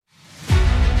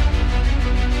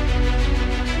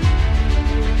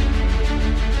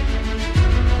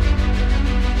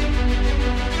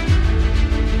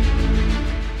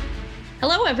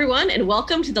everyone, and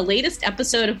welcome to the latest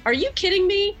episode of Are You Kidding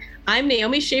Me? I'm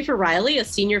Naomi Schaefer-Riley, a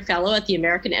senior fellow at the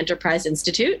American Enterprise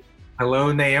Institute.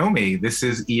 Hello, Naomi. This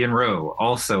is Ian Rowe,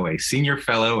 also a senior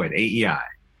fellow at AEI.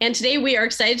 And today we are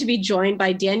excited to be joined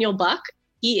by Daniel Buck.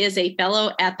 He is a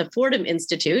fellow at the Fordham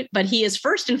Institute, but he is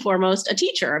first and foremost a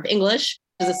teacher of English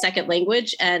as a second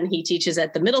language, and he teaches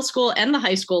at the middle school and the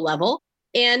high school level.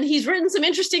 And he's written some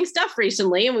interesting stuff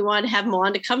recently, and we wanted to have him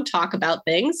on to come talk about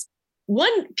things.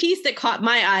 One piece that caught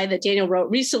my eye that Daniel wrote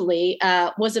recently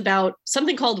was about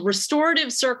something called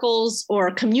restorative circles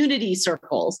or community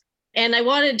circles. And I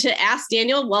wanted to ask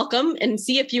Daniel, welcome, and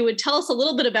see if you would tell us a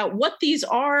little bit about what these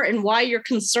are and why you're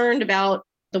concerned about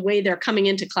the way they're coming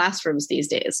into classrooms these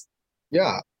days.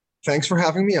 Yeah, thanks for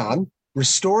having me on.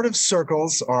 Restorative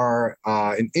circles are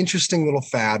an interesting little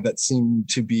fad that seem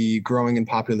to be growing in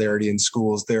popularity in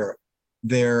schools.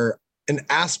 They're an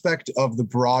aspect of the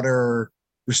broader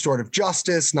restorative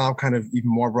justice, now kind of even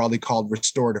more broadly called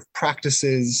restorative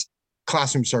practices.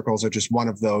 Classroom circles are just one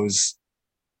of those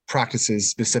practices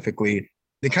specifically.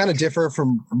 They kind of differ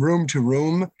from room to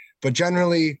room, but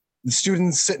generally the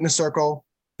students sit in a circle.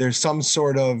 There's some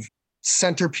sort of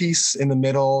centerpiece in the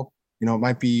middle. You know, it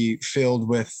might be filled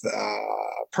with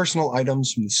personal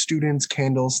items from the students,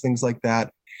 candles, things like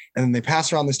that. And then they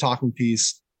pass around this talking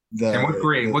piece. And what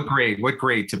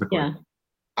grade typically? Yeah.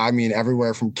 I mean,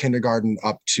 everywhere from kindergarten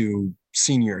up to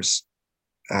seniors.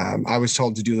 I was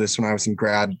told to do this when I was in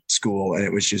grad school, and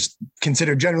it was just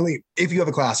considered generally, if you have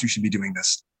a class, you should be doing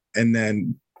this. And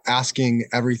then asking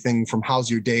everything from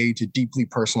how's your day to deeply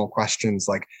personal questions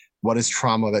like, what is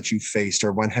trauma that you faced,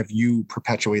 or when have you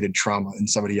perpetuated trauma in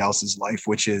somebody else's life,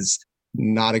 which is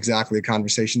not exactly a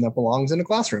conversation that belongs in a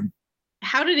classroom.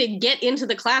 How did it get into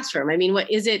the classroom? I mean, what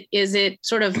is it? Is it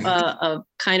sort of a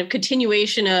kind of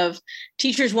continuation of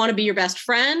teachers want to be your best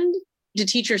friend? Do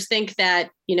teachers think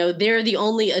that, you know, they're the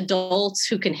only adults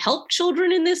who can help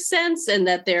children in this sense, and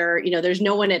that there's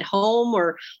no one at home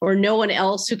or no one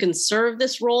else who can serve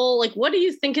this role? Like, what do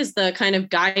you think is the kind of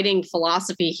guiding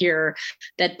philosophy here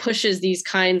that pushes these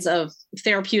kinds of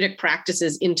therapeutic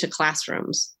practices into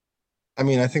classrooms? I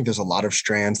mean, I think there's a lot of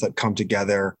strands that come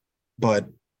together, but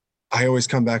I always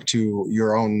come back to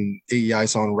your own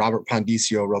AEI's own Robert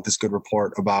Pondisio wrote this good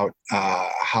report about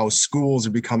how schools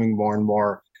are becoming more and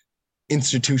more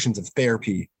institutions of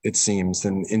therapy, it seems,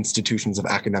 than institutions of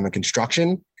academic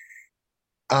instruction.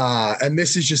 And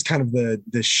this is just kind of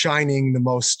the shining, the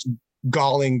most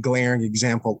galling, glaring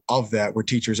example of that, where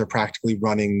teachers are practically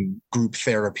running group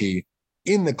therapy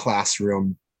in the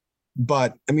classroom.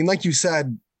 But I mean, like you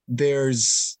said,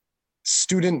 there's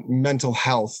student mental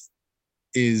health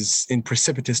is in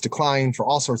precipitous decline for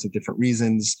all sorts of different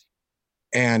reasons.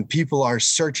 And people are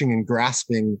searching and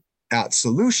grasping at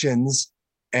solutions.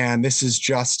 And this is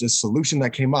just a solution that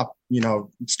came up. You know,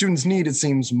 students need, it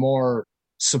seems, more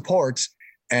support,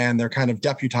 and they're kind of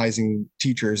deputizing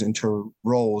teachers into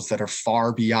roles that are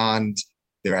far beyond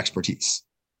their expertise.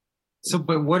 So,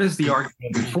 but what is the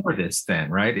argument for this then,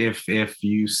 right? If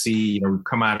you see, you know, we've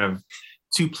come out of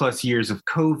 2+ years of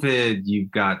COVID,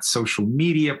 you've got social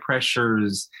media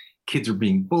pressures, kids are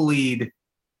being bullied.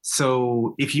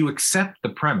 So if you accept the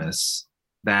premise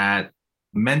that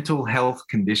mental health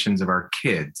conditions of our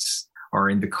kids are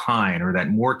in decline, or that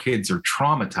more kids are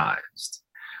traumatized,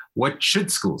 what should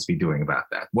schools be doing about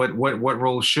that? What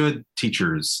role should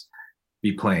teachers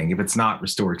be playing if it's not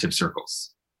restorative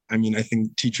circles? I mean, I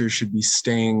think teachers should be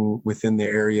staying within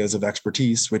their areas of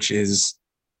expertise, which is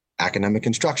academic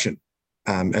instruction.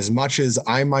 As much as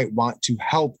I might want to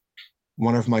help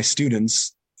one of my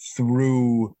students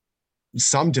through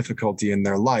some difficulty in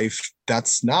their life,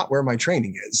 that's not where my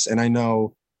training is. And I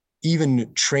know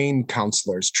even trained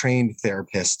counselors, trained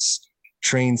therapists,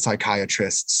 trained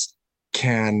psychiatrists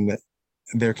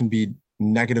there can be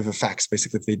negative effects.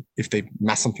 Basically, if they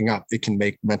mess something up, it can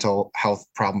make mental health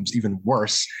problems even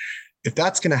worse. If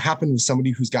that's going to happen with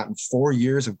somebody who's gotten 4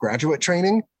 years of graduate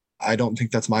training, I don't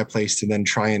think that's my place to then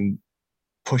try and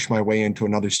push my way into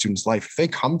another student's life. If they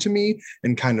come to me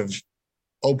and kind of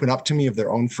open up to me of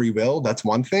their own free will, that's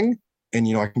one thing. And,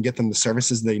 you know, I can get them the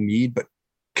services they need, but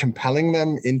compelling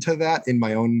them into that in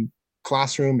my own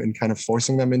classroom and kind of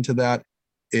forcing them into that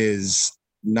is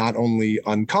not only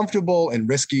uncomfortable and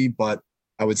risky, but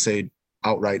I would say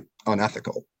outright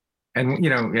unethical. And, you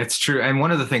know, it's true. And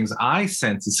one of the things I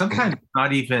sense is sometimes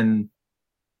not even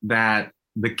that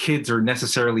the kids are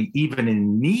necessarily even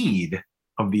in need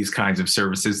of these kinds of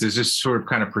services. There's this sort of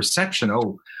kind of perception,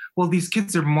 oh, well, these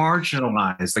kids are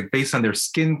marginalized, like based on their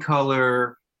skin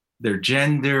color, their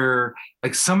gender,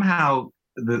 like somehow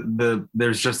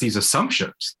there's just these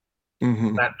assumptions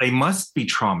that they must be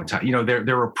traumatized. You know,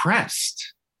 they're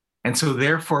oppressed. And so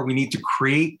therefore we need to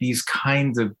create these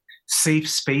kinds of safe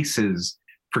spaces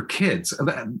for kids.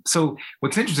 So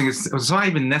what's interesting is it's not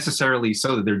even necessarily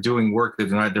so that they're doing work that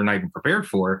they're not even prepared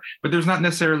for, but there's not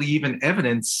necessarily even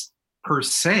evidence per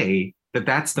se that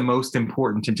that's the most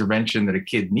important intervention that a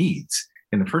kid needs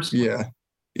in the first place.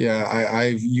 Yeah.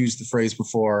 I've used the phrase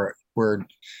before, we're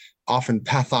often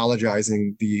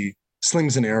pathologizing the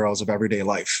slings and arrows of everyday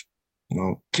life.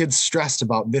 Kids stressed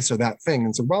about this or that thing.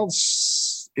 And so, well,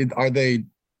 are they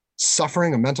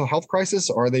suffering a mental health crisis,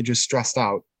 or are they just stressed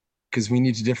out? Because we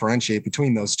need to differentiate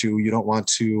between those two. You don't want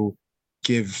to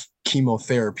give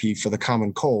chemotherapy for the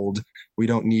common cold. We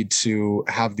don't need to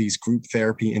have these group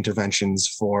therapy interventions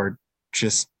for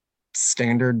just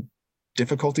standard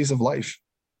difficulties of life.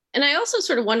 And I also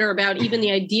sort of wonder about even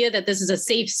the idea that this is a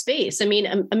safe space. I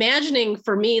mean, imagining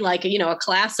for me, like, a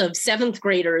class of 7th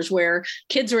graders where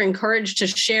kids are encouraged to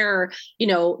share,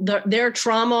 their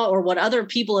trauma or what other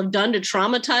people have done to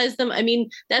traumatize them. I mean,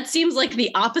 that seems like the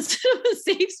opposite of a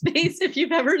safe space if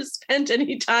you've ever spent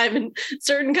any time in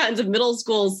certain kinds of middle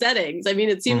school settings. I mean,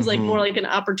 it seems like more like an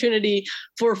opportunity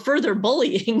for further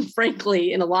bullying,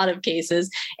 frankly, in a lot of cases.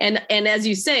 And as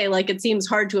you say, like, it seems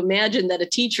hard to imagine that a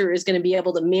teacher is going to be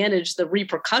able to manage the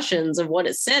repercussions of what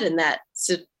is said in that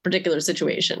particular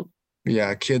situation.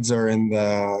 Yeah, kids are in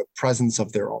the presence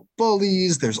of their own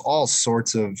bullies. There's all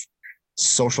sorts of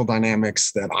social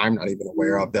dynamics that I'm not even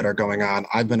aware of that are going on.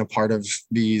 I've been a part of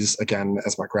these, again,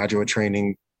 as my graduate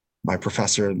training. My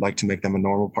professor liked to make them a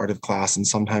normal part of class, and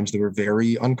sometimes they were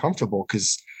very uncomfortable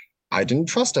because I didn't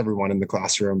trust everyone in the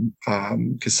classroom,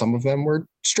 because some of them were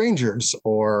strangers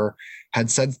or had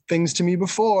said things to me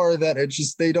before that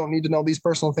they don't need to know these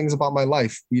personal things about my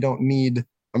life.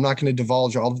 I'm not going to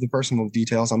divulge all of the personal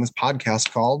details on this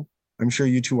podcast called. I'm sure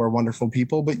you two are wonderful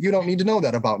people, but you don't need to know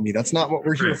that about me. That's not what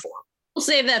we're here for. We'll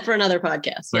save that for another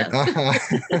podcast.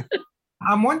 Yes.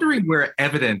 I'm wondering where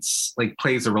evidence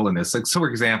plays a role in this. So for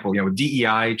example,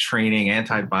 DEI training,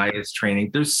 anti-bias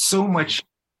training, there's so much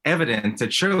evidence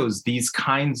that shows these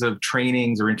kinds of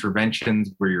trainings or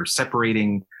interventions where you're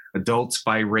separating adults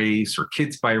by race or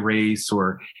kids by race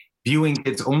or viewing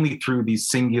kids only through these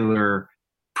singular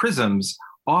prisms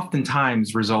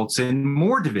oftentimes results in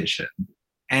more division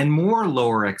and more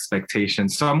lower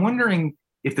expectations. So I'm wondering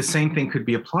if the same thing could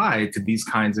be applied to these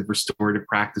kinds of restorative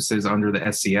practices under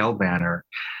the SEL banner,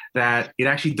 that it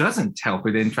actually doesn't help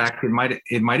it. In fact,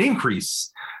 it might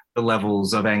increase the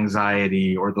levels of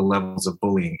anxiety or the levels of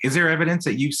bullying. Is there evidence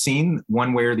that you've seen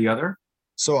one way or the other?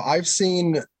 So I've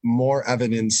seen more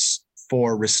evidence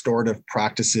for restorative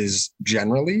practices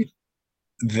generally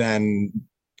than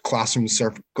classroom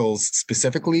circles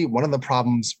specifically. One of the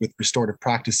problems with restorative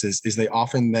practices is they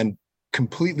often then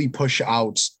completely push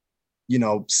out,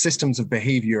 systems of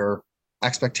behavior,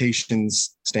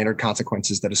 expectations, standard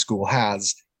consequences that a school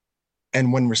has.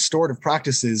 And when restorative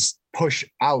practices push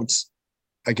out,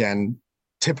 again,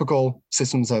 typical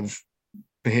systems of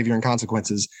behavior and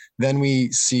consequences, then we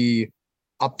see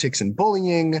upticks in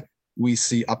bullying, we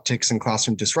see upticks in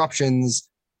classroom disruptions.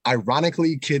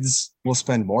 Ironically, kids will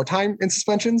spend more time in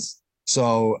suspensions.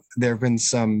 So there have been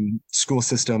some school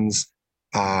systems,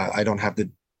 I don't have the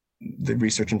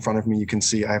research in front of me. You can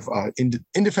see I have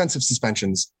indefensive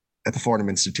suspensions at the Fordham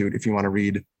Institute if you want to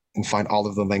read and find all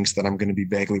of the links that I'm going to be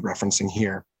vaguely referencing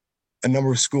here. A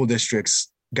number of school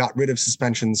districts got rid of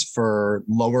suspensions for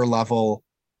lower level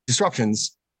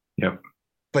disruptions. Yep.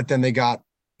 But then they got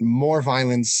more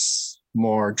violence,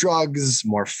 more drugs,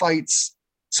 more fights.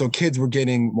 So kids were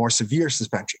getting more severe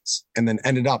suspensions and then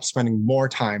ended up spending more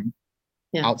time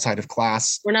outside of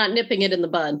class. We're not nipping it in the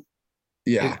bud.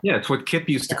 Yeah. Yeah. It's what Kip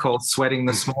used to call sweating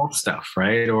the small stuff,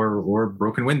 right? Or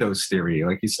broken windows theory.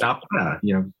 Like you stop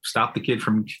the kid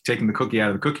from taking the cookie out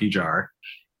of the cookie jar.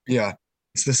 Yeah.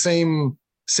 It's the same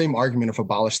argument of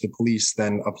abolish the police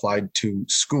then applied to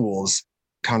schools.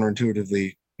 Not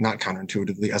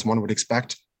counterintuitively, as one would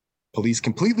expect. Police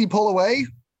completely pull away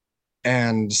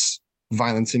and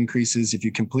violence increases. If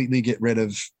you completely get rid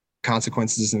of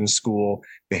consequences in a school,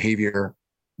 behavior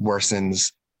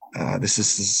worsens. This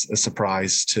is a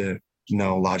surprise to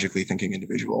no logically thinking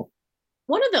individual.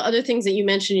 One of the other things that you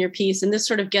mentioned in your piece, and this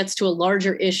sort of gets to a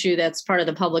larger issue that's part of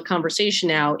the public conversation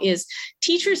now, is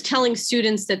teachers telling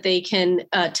students that they can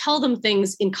tell them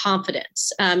things in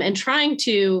confidence and trying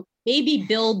to maybe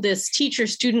build this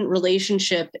teacher-student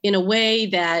relationship in a way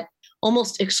that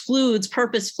almost excludes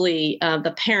purposefully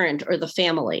the parent or the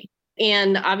family.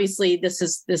 And obviously, this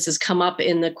has come up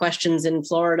in the questions in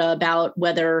Florida about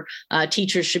whether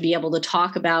teachers should be able to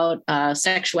talk about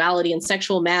sexuality and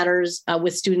sexual matters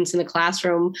with students in the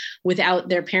classroom without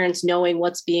their parents knowing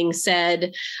what's being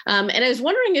said. And I was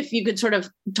wondering if you could sort of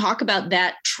talk about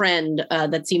that trend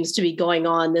that seems to be going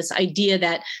on, this idea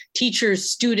that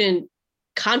teacher-student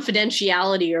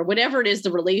confidentiality or whatever it is,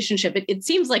 the relationship, it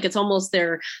seems like it's almost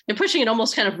they're pushing an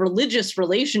almost kind of religious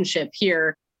relationship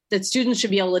here, that students should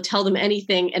be able to tell them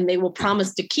anything and they will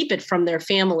promise to keep it from their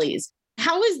families.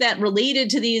 How is that related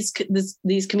to these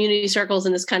community circles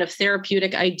and this kind of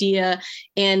therapeutic idea?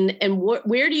 And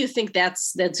where do you think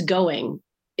that's going?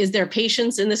 Is there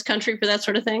patience in this country for that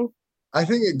sort of thing? I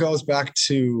think it goes back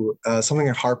to something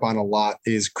I harp on a lot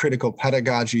is critical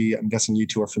pedagogy. I'm guessing you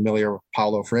two are familiar with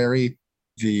Paulo Freire,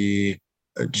 the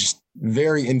just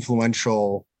very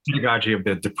influential pedagogy of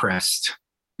the depressed.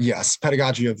 Yes,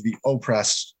 pedagogy of the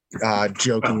oppressed,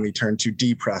 jokingly turned to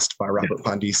depressed by Robert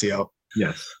Pondisio.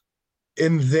 Yes.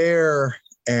 In there,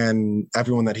 and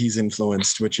everyone that he's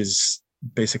influenced, which is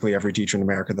basically every teacher in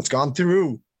America that's gone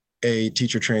through a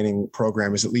teacher training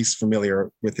program, is at least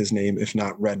familiar with his name, if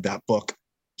not read that book.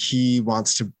 He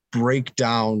wants to break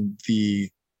down the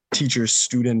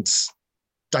teacher-student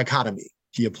dichotomy.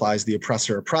 He applies the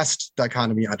oppressor-oppressed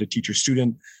dichotomy onto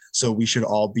teacher-student. So we should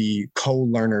all be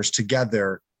co-learners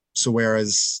together. So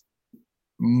whereas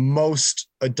most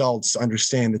adults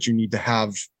understand that you need to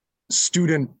have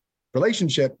student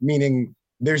relationship, meaning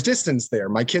there's distance there.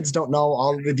 My kids don't know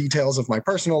all of the details of my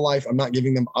personal life. I'm not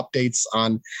giving them updates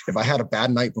on if I had a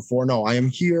bad night before. No, I am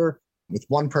here with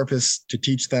one purpose: to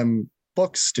teach them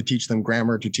books, to teach them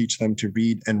grammar, to teach them to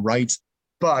read and write.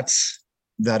 But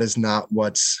that is not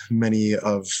what many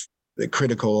of the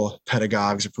critical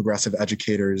pedagogues or progressive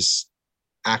educators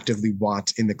actively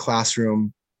want in the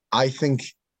classroom. I think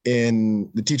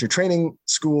in the teacher training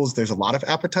schools, there's a lot of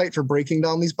appetite for breaking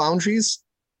down these boundaries,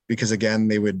 because again,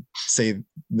 they would say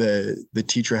the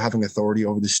teacher having authority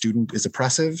over the student is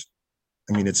oppressive.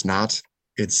 I mean, it's not.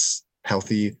 It's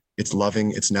healthy, it's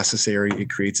loving, it's necessary. It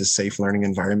creates a safe learning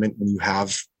environment when you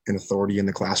have an authority in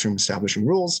the classroom establishing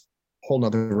rules. Whole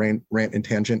nother rant and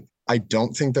tangent. I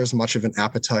don't think there's much of an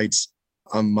appetite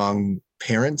among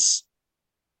parents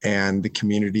and the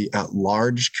community at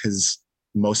large, because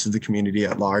most of the community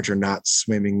at large are not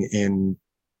swimming in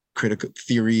critical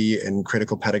theory and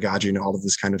critical pedagogy and all of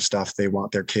this kind of stuff. They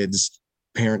want their kids,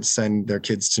 parents send their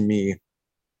kids to me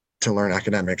to learn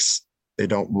academics. They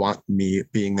don't want me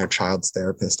being their child's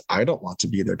therapist. I don't want to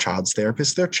be their child's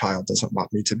therapist. Their child doesn't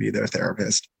want me to be their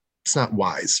therapist. It's not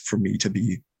wise for me to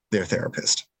be their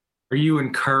therapist. Are you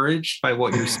encouraged by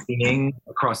what you're seeing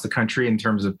across the country in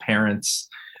terms of parents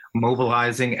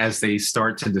mobilizing as they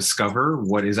start to discover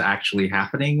what is actually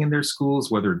happening in their schools,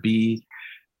 whether it be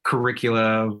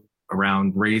curricula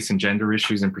around race and gender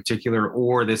issues in particular,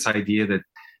 or this idea that,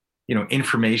 you know,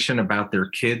 information about their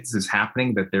kids is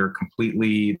happening, that they're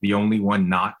completely the only one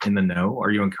not in the know?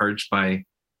 Are you encouraged by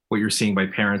what you're seeing by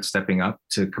parents stepping up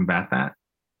to combat that?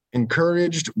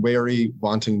 Encouraged, wary,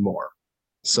 wanting more.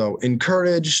 So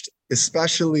encouraged,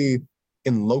 especially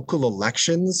in local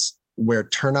elections where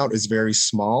turnout is very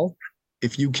small.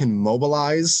 If you can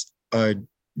mobilize a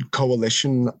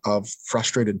coalition of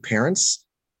frustrated parents,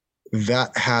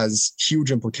 that has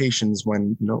huge implications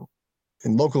when, you know,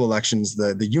 in local elections,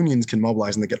 the unions can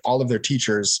mobilize and they get all of their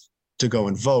teachers to go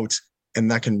and vote,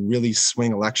 and that can really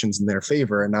swing elections in their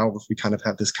favor. And now if we kind of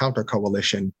have this counter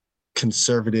coalition,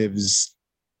 conservatives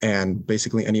and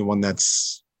basically anyone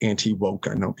that's anti-woke,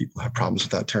 I know people have problems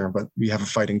with that term, but we have a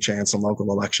fighting chance in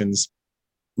local elections.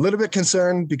 A little bit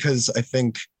concerned because I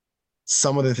think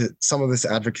some of this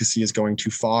advocacy is going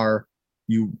too far.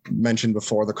 You mentioned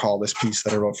before the call, this piece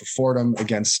that I wrote for Fordham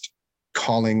against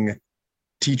calling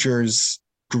teachers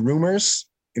groomers,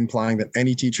 implying that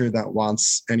any teacher that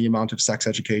wants any amount of sex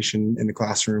education in the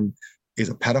classroom is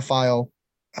a pedophile.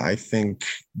 I think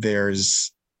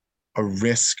there's a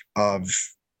risk of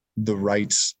the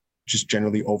right just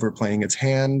generally overplaying its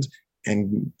hand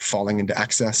and falling into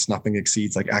excess. Nothing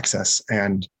exceeds like excess.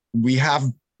 And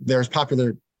there's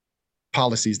popular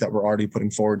policies that we're already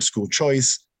putting forward, school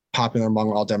choice, popular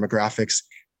among all demographics,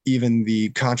 even the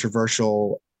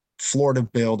controversial Florida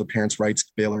bill, the Parents'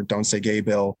 Rights Bill, or Don't Say Gay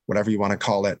Bill, whatever you want to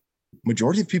call it.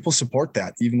 Majority of people support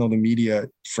that, even though the media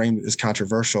framed it as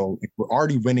controversial. Like, we're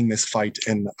already winning this fight,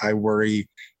 and I worry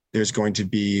there's going to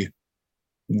be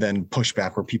then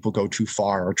pushback where people go too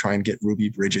far or try and get Ruby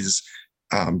Bridges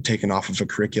taken off of a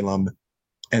curriculum.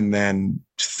 And then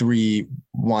 3,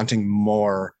 wanting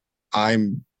more.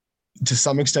 I'm to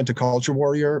some extent a culture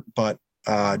warrior, but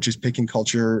Just picking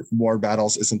culture war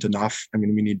battles isn't enough. I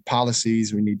mean, we need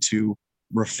policies. We need to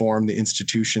reform the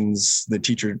institutions, the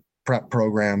teacher prep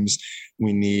programs.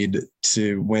 We need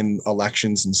to win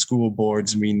elections and school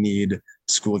boards. We need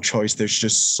school choice. There's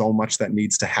just so much that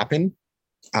needs to happen.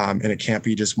 And it can't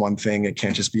be just one thing. It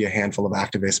can't just be a handful of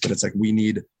activists, but it's like we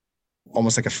need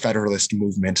almost like a federalist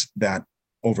movement that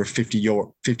over 50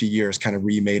 years kind of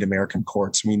remade American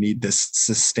courts. We need this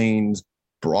sustained,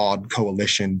 broad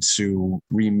coalition to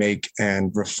remake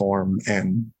and reform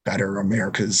and better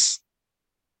America's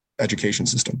education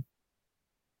system.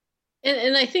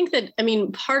 And I think that, I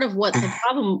mean, part of what the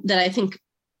problem that I think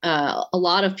a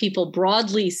lot of people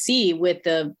broadly see with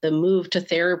the move to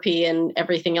therapy and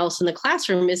everything else in the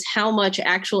classroom is how much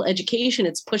actual education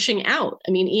it's pushing out.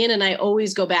 I mean, Ian and I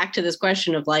always go back to this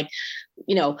question of like,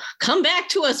 you know, come back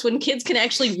to us when kids can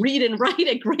actually read and write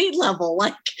at grade level.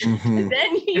 Like, and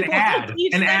then you add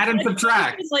and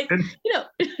subtract. It's like, you know,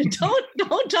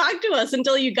 don't talk to us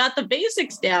until you got the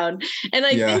basics down. And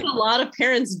I think a lot of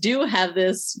parents do have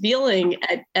this feeling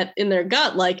in their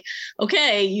gut, like,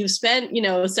 okay, you've spent, you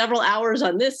know, several hours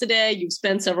on this today. You've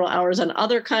spent several hours on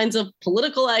other kinds of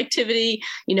political activity.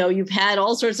 You know, you've had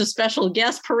all sorts of special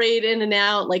guests parade in and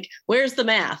out. Like, where's the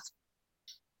math?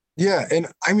 Yeah. And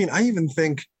I mean, I even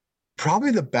think probably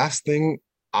the best thing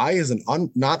I, as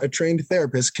not a trained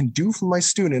therapist, can do for my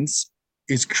students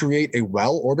is create a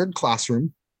well-ordered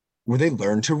classroom where they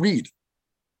learn to read.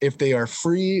 If they are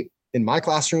free in my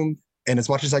classroom, and as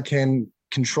much as I can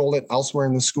control it elsewhere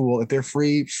in the school, if they're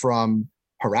free from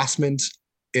harassment,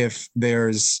 if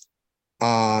there's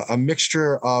a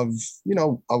mixture of, you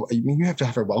know, you have to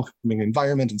have a welcoming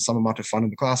environment and some amount of fun in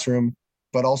the classroom.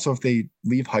 But also if they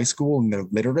leave high school and they're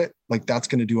literate, like that's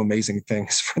going to do amazing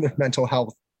things for their mental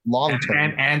health long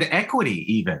term. And equity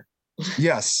even.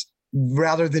 Yes.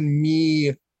 Rather than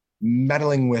me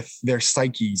meddling with their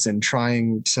psyches and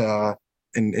trying to,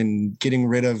 and getting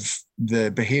rid of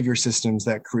the behavior systems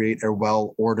that create a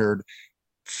well-ordered,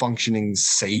 functioning,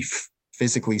 safe,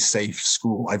 physically safe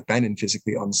school. I've been in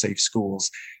physically unsafe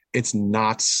schools. It's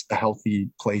not a healthy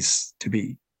place to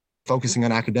be. Focusing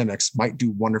on academics might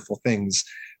do wonderful things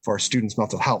for our students'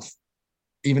 mental health,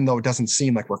 even though it doesn't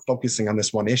seem like we're focusing on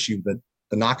this one issue, that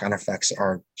the knock-on effects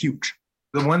are huge.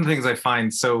 The one of the things I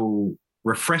find so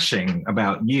refreshing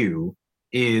about you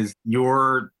is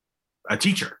you're a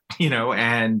teacher, you know,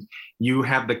 and you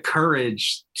have the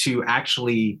courage to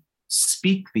actually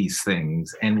speak these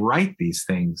things and write these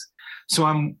things. So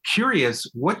I'm curious,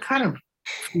 what kind of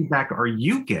feedback are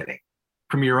you getting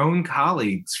from your own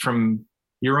colleagues, from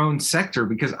your own sector?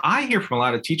 Because I hear from a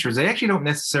lot of teachers, they actually don't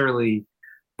necessarily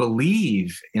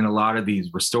believe in a lot of these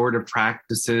restorative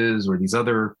practices or these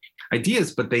other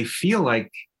ideas, but they feel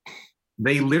like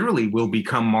they literally will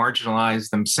become marginalized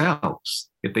themselves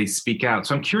if they speak out.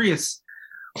 So I'm curious,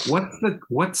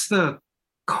 what's the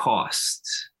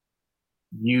cost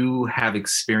you have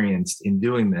experienced in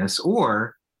doing this,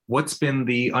 or what's been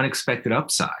the unexpected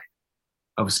upside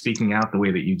of speaking out the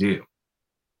way that you do?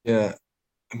 Yeah.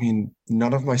 I mean,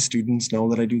 none of my students know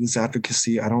that I do this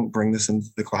advocacy. I don't bring this into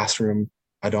the classroom.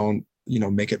 I don't, you know,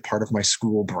 make it part of my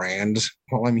school brand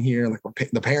while I'm here. Like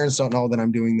the parents don't know that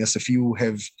I'm doing this. A few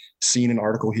have seen an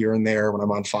article here and there when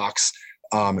I'm on Fox.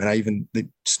 And the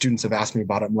students have asked me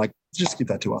about it. I'm like, just keep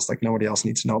that to us. Like nobody else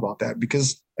needs to know about that.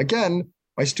 Because again,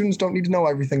 my students don't need to know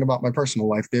everything about my personal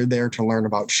life. They're there to learn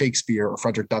about Shakespeare or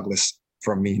Frederick Douglass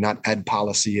from me, not ed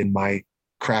policy and my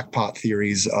crackpot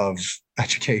theories of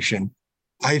education.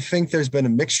 I think there's been a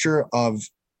mixture of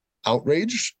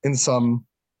outrage in some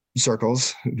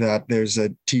circles that there's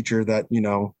a teacher that, you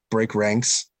know, breaks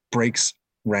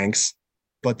ranks.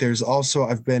 But there's also,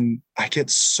 I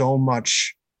get so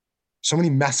many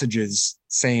messages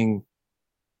saying,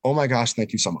 oh my gosh,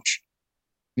 thank you so much.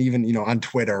 Even, you know, on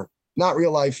Twitter, not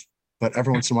real life, but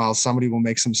every once in a while, somebody will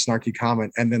make some snarky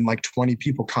comment and then like 20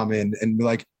 people come in and be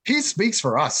like, he speaks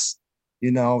for us. You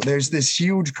know, there's this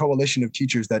huge coalition of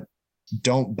teachers that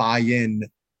don't buy in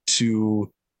to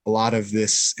a lot of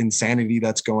this insanity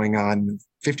that's going on.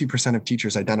 50% of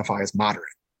teachers identify as moderate.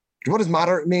 What does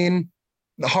moderate mean?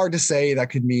 Hard to say. That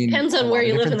could mean depends on where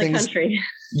you live in the country.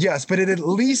 Yes, but it at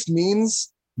least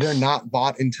means they're not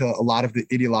bought into a lot of the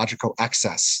ideological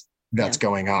excess that's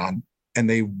going on, and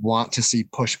they want to see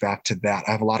pushback to that.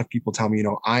 I have a lot of people tell me, you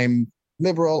know, I'm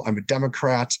liberal, I'm a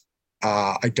Democrat.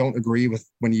 I don't agree with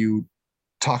when you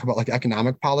talk about like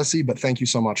economic policy, but thank you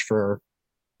so much for,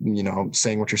 you know,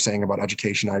 saying what you're saying about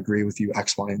education. I agree with you,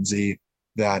 X, Y, and Z.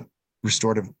 That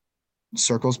restorative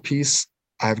circles piece,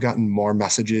 I've gotten more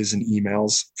messages and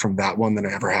emails from that one than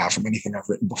I ever have from anything I've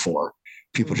written before.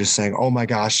 People just saying, oh my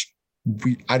gosh,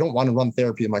 I don't want to run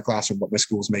therapy in my classroom, what my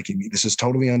school is making me. This is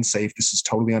totally unsafe. This is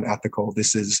totally unethical.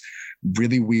 This is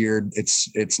really weird.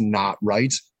 It's not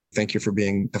right. Thank you for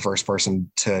being the first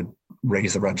person to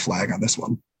raise the red flag on this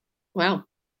one. Wow.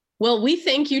 Well, we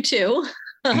thank you too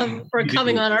for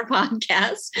coming on our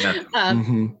podcast.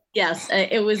 Yeah. Yes,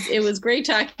 it was great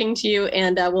talking to you,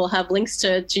 and we'll have links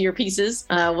to your pieces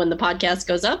when the podcast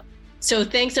goes up. So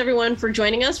thanks everyone for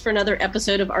joining us for another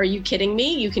episode of Are You Kidding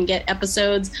Me? You can get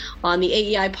episodes on the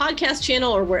AEI podcast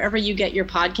channel or wherever you get your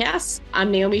podcasts.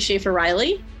 I'm Naomi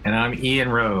Schaefer-Riley. And I'm Ian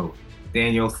Rowe.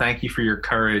 Daniel, thank you for your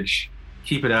courage.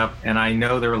 Keep it up. And I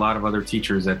know there are a lot of other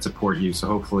teachers that support you, so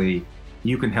hopefully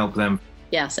you can help them.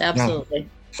 Yes, absolutely. Yeah.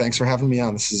 Thanks for having me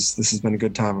on. This has been a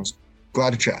good time. I was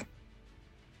glad to chat.